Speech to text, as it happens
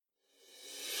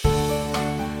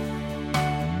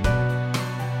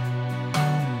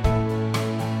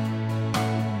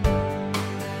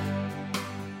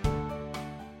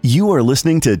You are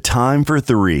listening to Time for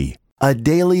Three, a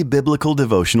daily biblical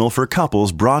devotional for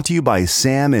couples brought to you by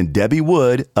Sam and Debbie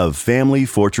Wood of Family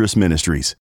Fortress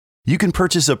Ministries. You can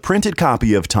purchase a printed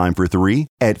copy of Time for Three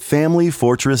at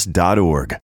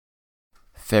familyfortress.org.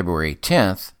 February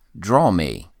 10th, Draw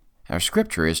Me. Our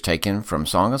scripture is taken from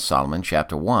Song of Solomon,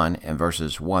 chapter 1, and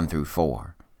verses 1 through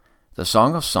 4. The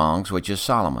Song of Songs, which is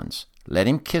Solomon's. Let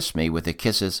him kiss me with the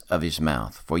kisses of his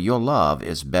mouth, for your love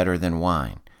is better than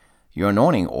wine. Your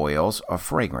anointing oils are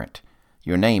fragrant.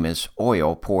 Your name is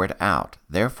oil poured out.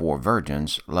 Therefore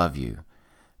virgins love you.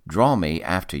 Draw me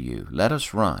after you. Let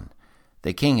us run.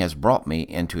 The king has brought me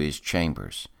into his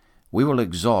chambers. We will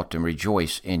exult and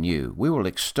rejoice in you. We will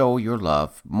extol your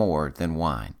love more than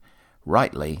wine.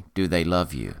 Rightly do they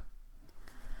love you.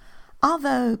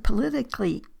 Although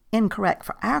politically incorrect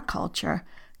for our culture,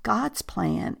 God's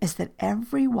plan is that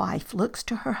every wife looks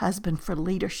to her husband for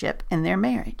leadership in their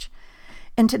marriage.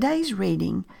 In today's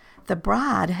reading, the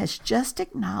bride has just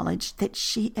acknowledged that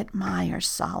she admires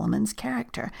Solomon's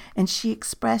character, and she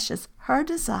expresses her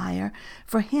desire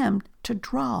for him to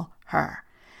draw her.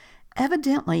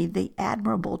 Evidently, the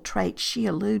admirable traits she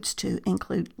alludes to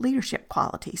include leadership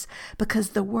qualities,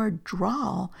 because the word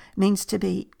draw means to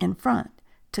be in front,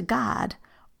 to guide,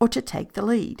 or to take the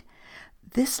lead.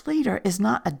 This leader is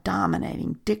not a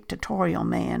dominating, dictatorial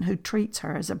man who treats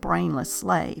her as a brainless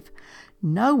slave.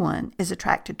 No one is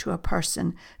attracted to a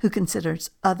person who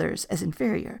considers others as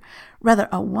inferior. Rather,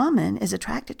 a woman is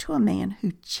attracted to a man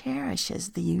who cherishes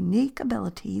the unique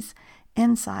abilities,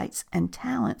 insights, and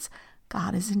talents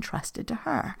God has entrusted to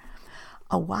her.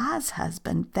 A wise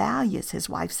husband values his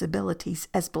wife's abilities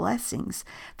as blessings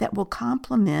that will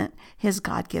complement his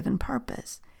God-given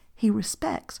purpose. He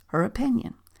respects her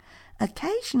opinion.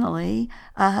 Occasionally,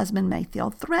 a husband may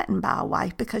feel threatened by a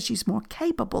wife because she's more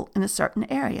capable in a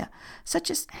certain area,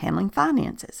 such as handling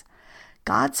finances.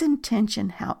 God's intention,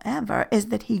 however, is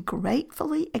that he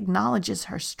gratefully acknowledges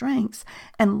her strengths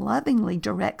and lovingly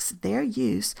directs their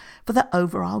use for the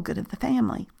overall good of the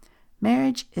family.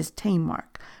 Marriage is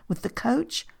teamwork, with the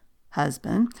coach,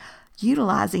 husband,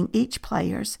 utilizing each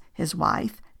player's, his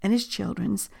wife, and his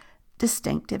children's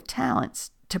distinctive talents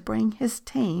to bring his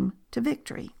team to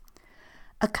victory.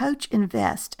 A coach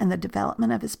invests in the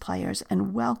development of his players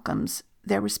and welcomes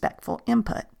their respectful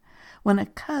input. When a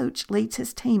coach leads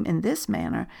his team in this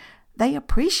manner, they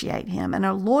appreciate him and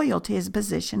are loyal to his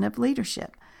position of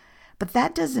leadership. But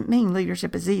that doesn't mean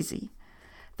leadership is easy.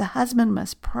 The husband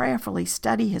must prayerfully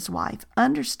study his wife,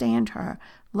 understand her,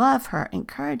 love her,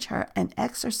 encourage her, and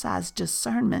exercise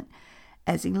discernment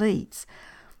as he leads.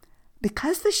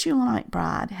 Because the Shulamite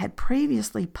bride had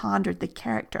previously pondered the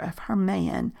character of her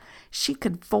man, she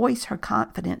could voice her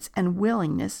confidence and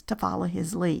willingness to follow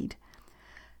his lead.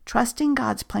 Trusting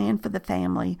God's plan for the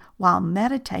family while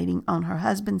meditating on her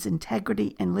husband's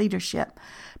integrity and leadership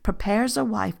prepares a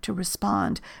wife to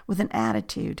respond with an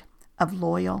attitude of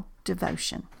loyal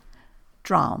devotion.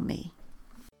 Draw me.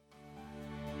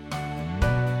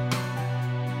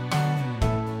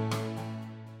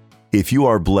 If you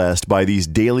are blessed by these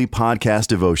daily podcast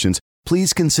devotions,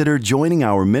 please consider joining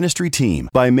our ministry team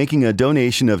by making a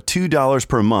donation of $2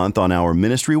 per month on our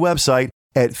ministry website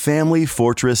at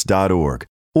familyfortress.org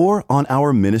or on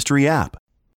our ministry app.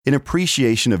 In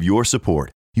appreciation of your support,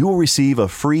 you will receive a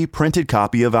free printed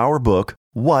copy of our book,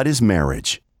 What is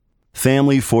Marriage?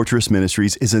 Family Fortress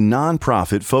Ministries is a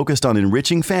nonprofit focused on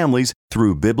enriching families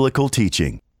through biblical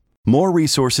teaching. More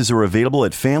resources are available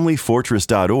at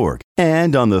familyfortress.org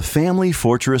and on the Family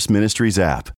Fortress Ministries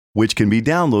app, which can be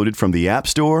downloaded from the App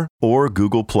Store or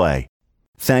Google Play.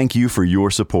 Thank you for your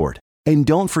support, and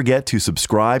don't forget to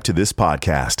subscribe to this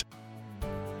podcast.